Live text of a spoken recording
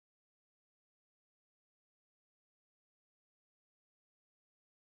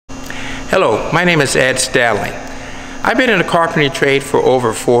Hello, my name is Ed Stanley. I've been in the carpentry trade for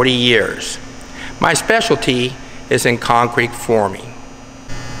over 40 years. My specialty is in concrete forming.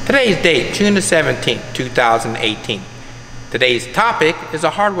 Today's date, June the 17th, 2018. Today's topic is the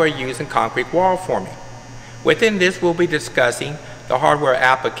hardware used in concrete wall forming. Within this, we'll be discussing the hardware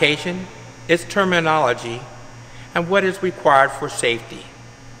application, its terminology, and what is required for safety.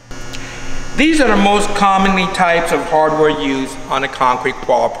 These are the most commonly types of hardware used on a concrete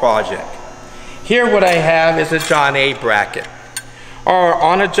wall project. Here what I have is a John A bracket, or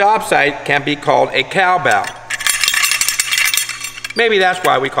on a job site can be called a cowbell. Maybe that's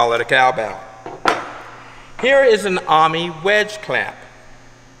why we call it a cowbell. Here is an AMI wedge clamp,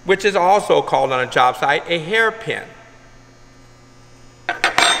 which is also called on a job site a hairpin.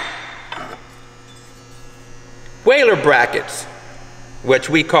 Whaler brackets, which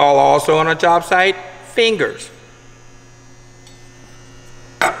we call also on a job site fingers.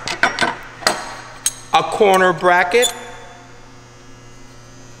 A corner bracket,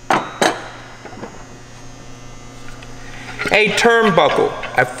 a turnbuckle,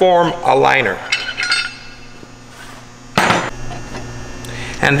 a form aligner,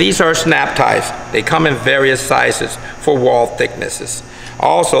 and these are snap ties. They come in various sizes for wall thicknesses.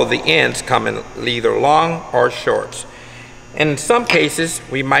 Also, the ends come in either long or shorts. In some cases,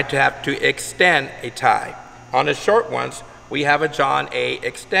 we might have to extend a tie. On the short ones, we have a John A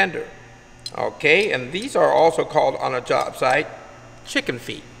extender. Okay, and these are also called on a job site chicken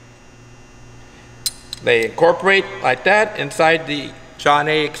feet. They incorporate like that inside the John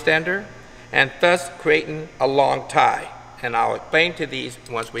A extender and thus creating a long tie. And I'll explain to these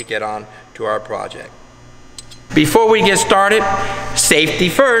once we get on to our project. Before we get started, safety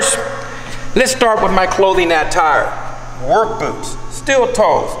first. Let's start with my clothing attire. Work boots, steel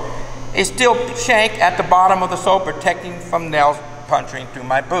toes, a steel shank at the bottom of the sole protecting from nails puncturing through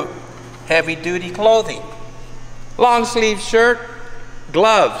my boot. Heavy duty clothing, long sleeve shirt,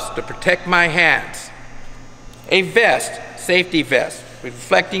 gloves to protect my hands, a vest, safety vest,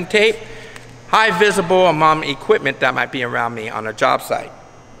 reflecting tape, high visible among equipment that might be around me on a job site,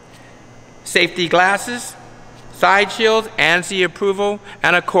 safety glasses, side shields, ANSI approval,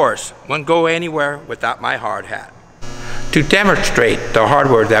 and of course, wouldn't go anywhere without my hard hat. To demonstrate the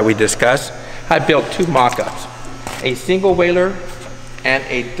hardware that we discussed, I built two mock-ups, a single whaler and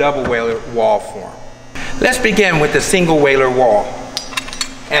a double whaler wall form. Let's begin with the single whaler wall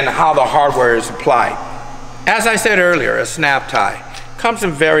and how the hardware is applied. As I said earlier, a snap tie comes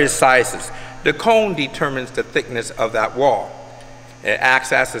in various sizes. The cone determines the thickness of that wall. It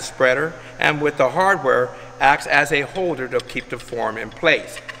acts as a spreader, and with the hardware, acts as a holder to keep the form in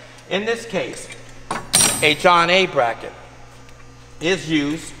place. In this case, a John A bracket is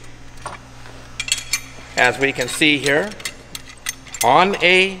used, as we can see here, on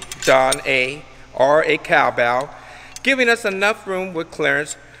a John A or a cowbell, giving us enough room with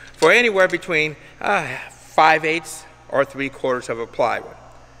clearance for anywhere between 5/8 or 3/4 of a plywood,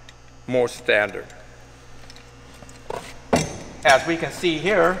 more standard. As we can see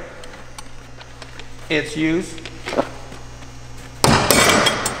here, it's used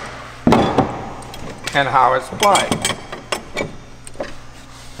and how it's applied.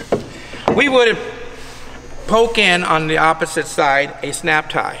 We would poke in on the opposite side a snap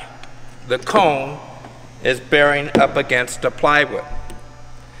tie. The cone is bearing up against the plywood.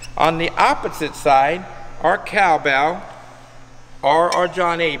 On the opposite side, our cowbell or our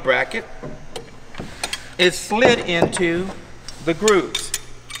John A bracket is slid into the grooves.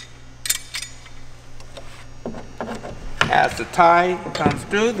 As the tie comes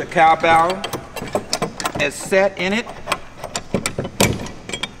through, the cowbell is set in it.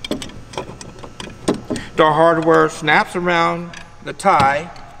 The hardware snaps around the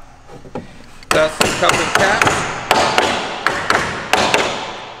tie, thus the coupling cap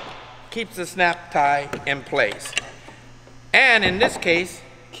keeps the snap tie in place. And in this case,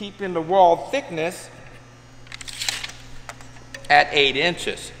 keeping the wall thickness at 8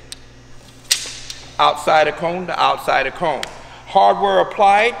 inches. Outside of cone to outside of cone. Hardware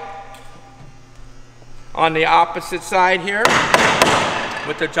applied on the opposite side here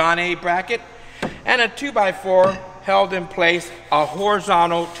with the John A bracket, and a 2x4 held in place, a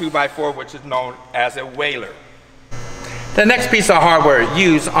horizontal 2x4, which is known as a whaler. The next piece of hardware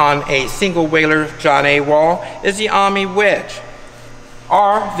used on a single whaler John A wall is the AMI wedge,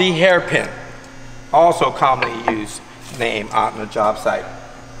 or the hairpin, also commonly used name on the job site.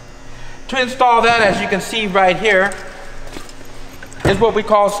 To install that, as you can see right here, is what we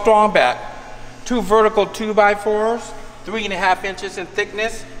call strong back. Two vertical 2x4s, 3.5 inches in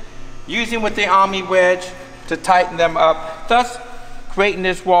thickness, using with the AMI wedge to tighten them up, thus creating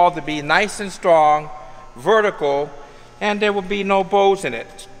this wall to be nice and strong, vertical, and there will be no bows in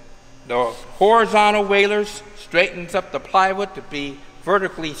it. The horizontal wailers straightens up the plywood to be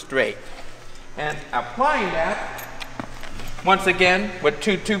vertically straight. And applying that, once again, with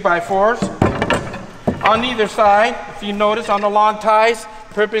two 2x4s, on either side, if you notice on the long ties,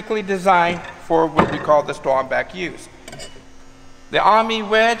 perfectly designed for what we call the storm back use. The Army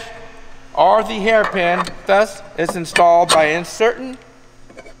wedge or the hairpin thus is installed by inserting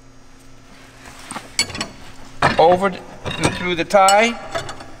over through the tie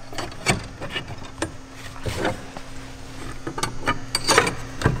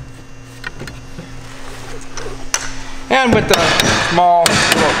and with the small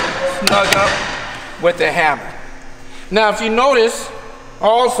snug up with the hammer. Now if you notice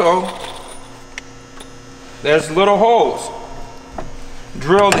also there's little holes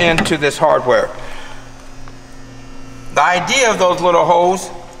drilled into this hardware. The idea of those little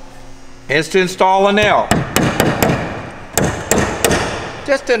holes is to install a nail.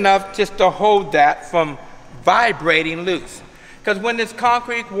 Just enough just to hold that from vibrating loose. Because when this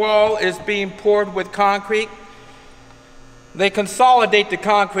concrete wall is being poured with concrete, they consolidate the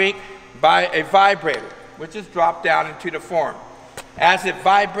concrete by a vibrator, which is dropped down into the form. As it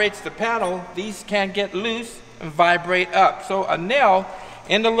vibrates the panel, these can get loose and vibrate up. So a nail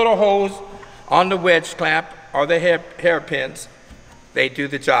in the little holes on the wedge clamp or the hairpins, they do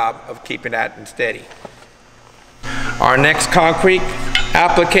the job of keeping that steady. Our next concrete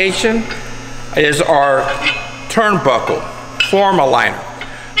application is our turnbuckle form aligner.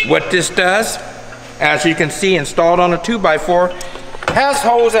 What this does, as you can see installed on a 2x4, has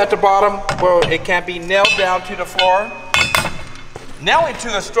holes at the bottom where it can be nailed down to the floor, nailing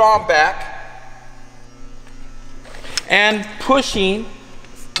to a strong back, and pushing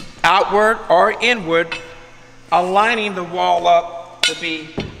outward or inward, aligning the wall up to be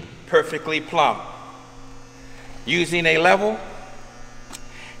perfectly plumb. Using a level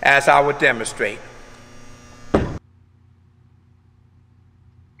as I would demonstrate.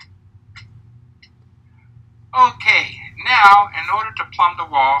 Okay, now in order to plumb the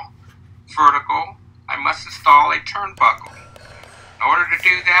wall vertical, I must install a turnbuckle. In order to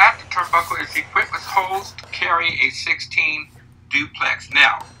do that, the turnbuckle is equipped with holes to carry a 16 duplex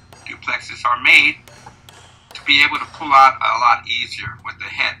nail. Duplexes are made to be able to pull out a lot easier with the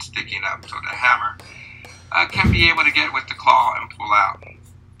head sticking up, so the hammer can be able to get with the claw and pull out.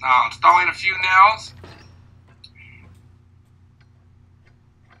 Now installing a few nails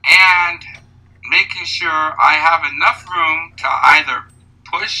and making sure I have enough room to either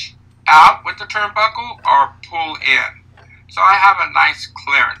push out with the turnbuckle or pull in. So I have a nice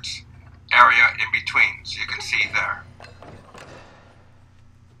clearance area in between, so you can see there.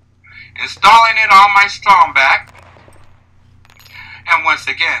 Installing it on my strong back, and once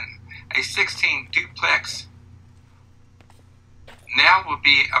again, a 16 duplex nail will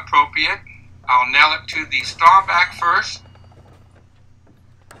be appropriate. I'll nail it to the strong back first.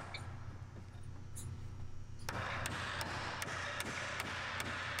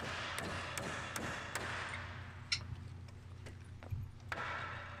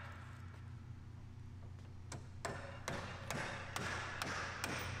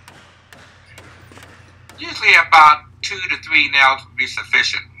 Usually about 2 to 3 nails would be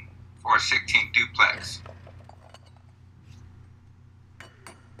sufficient for a 16 duplex.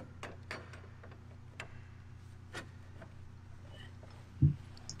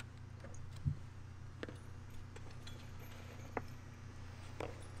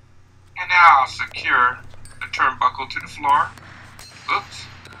 And now I'll secure the turnbuckle to the floor. Oops.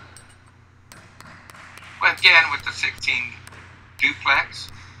 Well, again with the 16 duplex.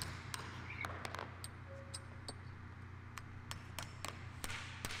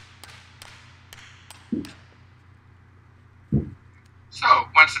 So,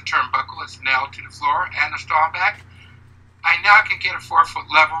 once the turnbuckle is nailed to the floor and the strong back, I now can get a 4-foot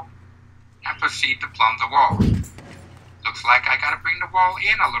level and proceed to plumb the wall. Looks like I gotta bring the wall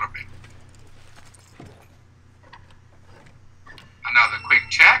in a little bit. Another quick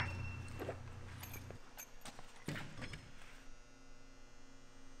check.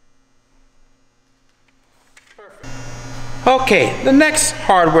 Okay, the next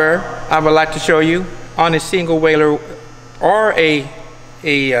hardware I would like to show you on a single wailer or a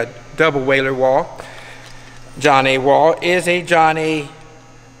double wailer wall, John A wall, is a John A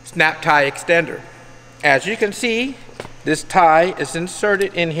snap tie extender. As you can see, this tie is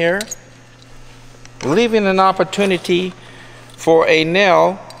inserted in here, leaving an opportunity for a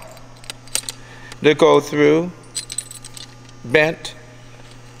nail to go through, bent,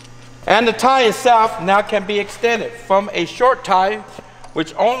 and the tie itself now can be extended from a short tie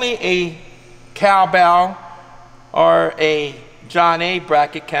which only a cowbell or a John A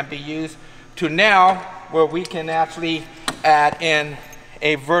bracket can be used, to now where we can actually add in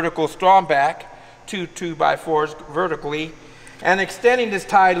a vertical strong back, 2 2x4s vertically, and extending this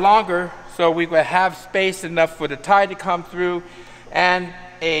tie longer so we will have space enough for the tie to come through and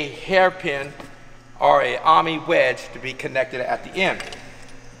a hairpin or a Ami wedge to be connected at the end.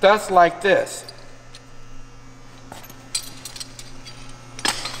 Thus like this.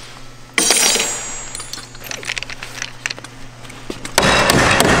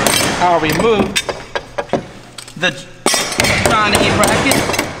 I'll remove the John A bracket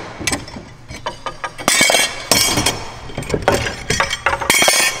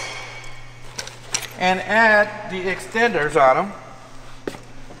and add the extenders on them.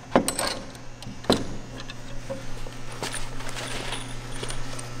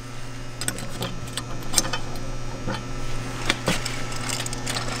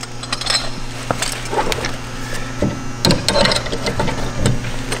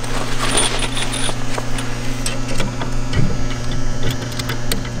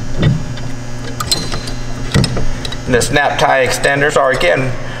 The snap tie extenders are,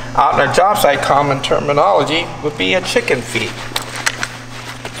 again, out on a job site, common terminology would be a chicken feet.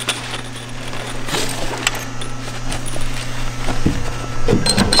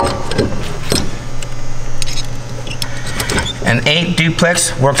 An 8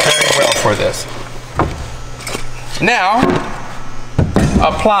 duplex works very well for this. Now,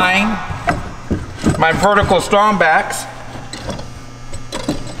 applying my vertical strong backs.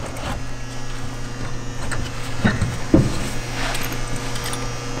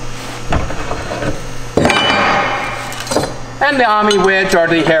 And the Ami wedge or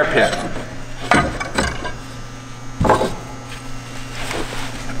the hairpin.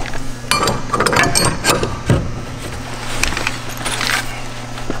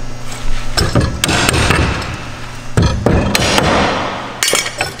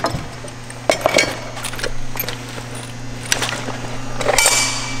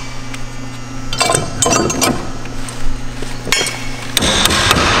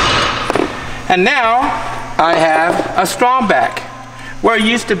 And now I have a strong back, where it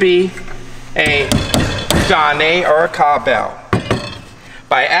used to be a John A or a cowbell.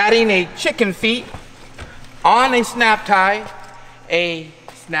 By adding a chicken feet on a snap tie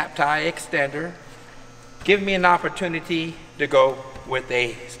extender, give me an opportunity to go with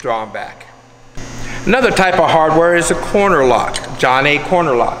a strong back. Another type of hardware is a corner lock, John A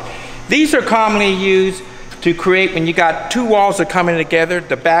corner lock. These are commonly used to create, when you got two walls that are coming together,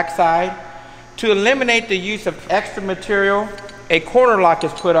 the back side. To eliminate the use of extra material, a corner lock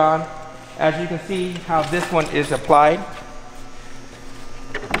is put on. As you can see how this one is applied.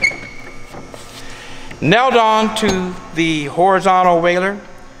 Nailed on to the horizontal whaler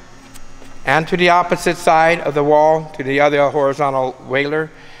and to the opposite side of the wall to the other horizontal whaler.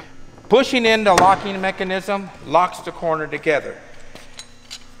 Pushing in the locking mechanism locks the corner together.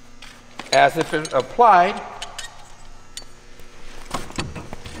 As if it's applied,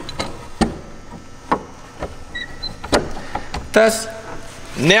 thus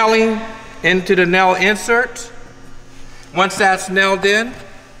nailing into the nail insert. Once that's nailed in,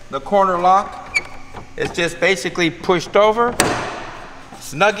 the corner lock is just basically pushed over,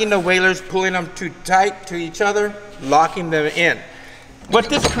 snugging the whalers, pulling them too tight to each other, locking them in. What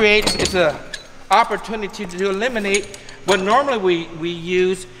this creates is an opportunity to eliminate what normally we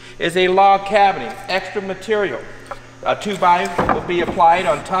use is a log cabin, extra material. A 2x will be applied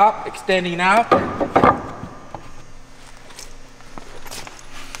on top, extending out.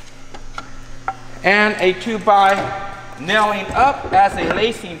 And a 2x nailing up as a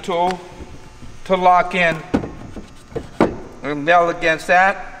lacing tool to lock in and nail against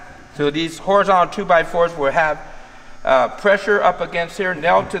that. So these horizontal 2x4s will have pressure up against here,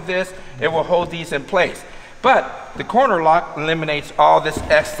 nailed to this. It will hold these in place. But the corner lock eliminates all this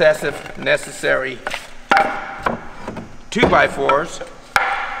excessive necessary 2x4s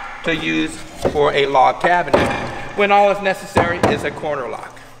to use for a log cabinet when all that's necessary is a corner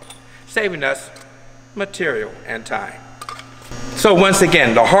lock, saving us material and time. So once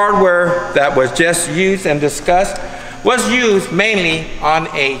again, the hardware that was just used and discussed was used mainly on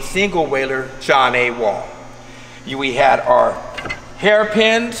a single whaler John A wall. We had our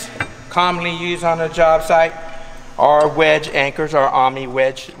hairpins, commonly used on a job site, our wedge anchors, our Ami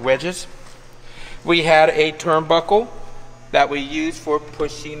wedges. We had a turnbuckle that we used for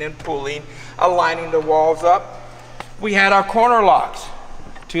pushing and pulling, aligning the walls up. We had our corner locks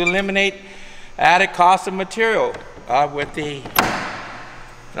to eliminate added cost of material with the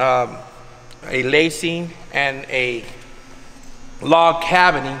a lacing and a log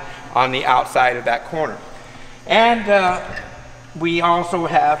cabinety on the outside of that corner. And we also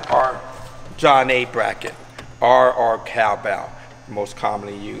have our John A bracket, or our cowbell, most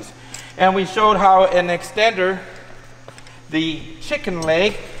commonly used. And we showed how an extender, the chicken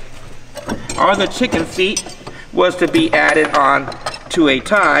leg or the chicken feet, was to be added on to a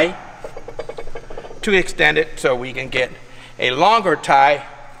tie to extend it so we can get a longer tie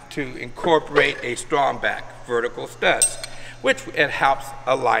to incorporate a strong back vertical studs, which it helps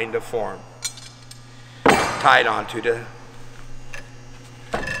align the form tied onto the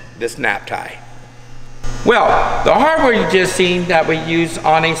snap tie. Well, the hardware you just seen that we use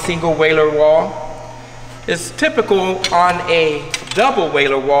on a single whaler wall is typical on a double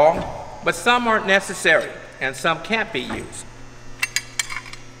whaler wall, but some aren't necessary and some can't be used.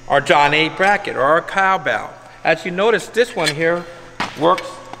 Our John A bracket or our cowbell. As you notice, this one here works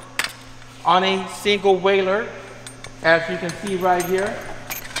on a single whaler, as you can see right here,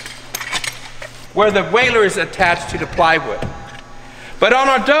 where the whaler is attached to the plywood. But on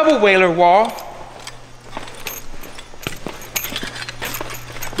our double whaler wall,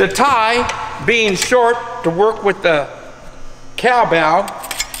 the tie, being short to work with the cowbell,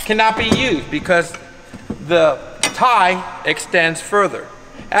 cannot be used because the tie extends further,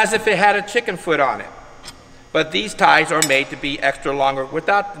 as if it had a chicken foot on it. But these ties are made to be extra longer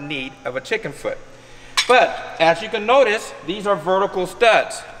without the need of a chicken foot. But as you can notice, these are vertical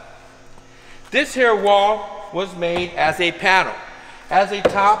studs. This here wall was made as a panel, as a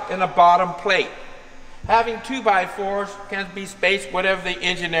top and a bottom plate. Having 2x4s can be spaced whatever the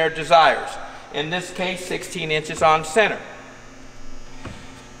engineer desires. In this case, 16 inches on center.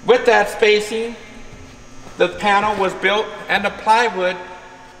 With that spacing, the panel was built and the plywood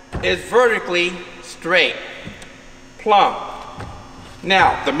is vertically straight, plumb.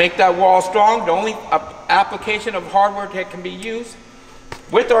 Now, to make that wall strong, the only application of hardware that can be used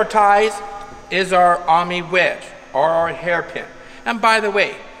with our ties is our Omni wedge or our hairpin. And by the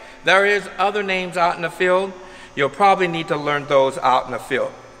way, there is other names out in the field. You'll probably need to learn those out in the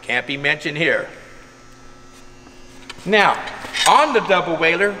field. Can't be mentioned here. Now, on the double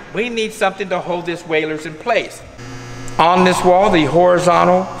whaler, we need something to hold these whalers in place. On this wall, the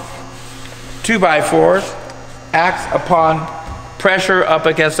horizontal 2x4s acts upon pressure up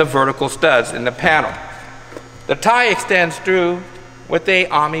against the vertical studs in the panel. The tie extends through with a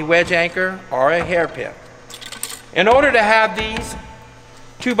Omni wedge anchor or a hairpin. In order to have these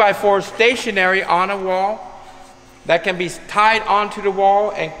 2x4s stationary on a wall that can be tied onto the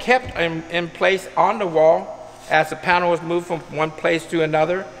wall and kept in place on the wall as the panel is moved from one place to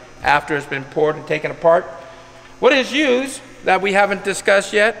another after it's been poured and taken apart, what is used that we haven't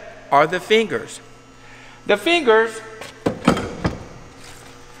discussed yet are the fingers. The fingers,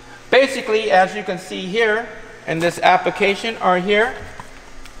 basically, as you can see here in this application, are here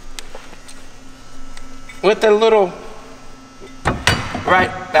with the little,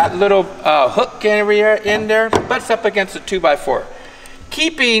 that little hook area in there, butts up against the 2x4,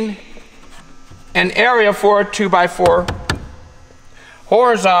 keeping an area for a 2x4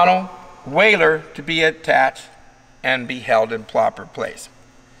 horizontal whaler to be attached and be held in proper place.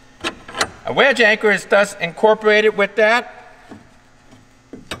 A wedge anchor is thus incorporated with that,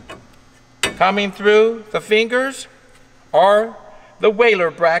 coming through the fingers or the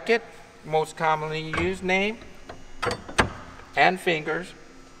whaler bracket, most commonly used name, and fingers.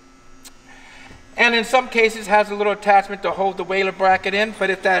 And in some cases has a little attachment to hold the whaler bracket in, but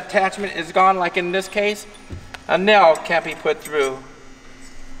if that attachment is gone, like in this case, a nail can't be put through,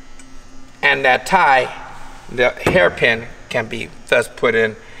 and that tie, the hairpin, can be thus put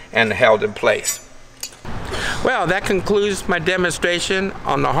in and held in place. Well, that concludes my demonstration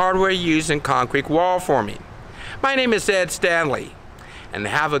on the hardware used in concrete wall forming. My name is Ed Stanley, and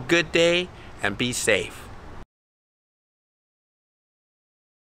have a good day and be safe.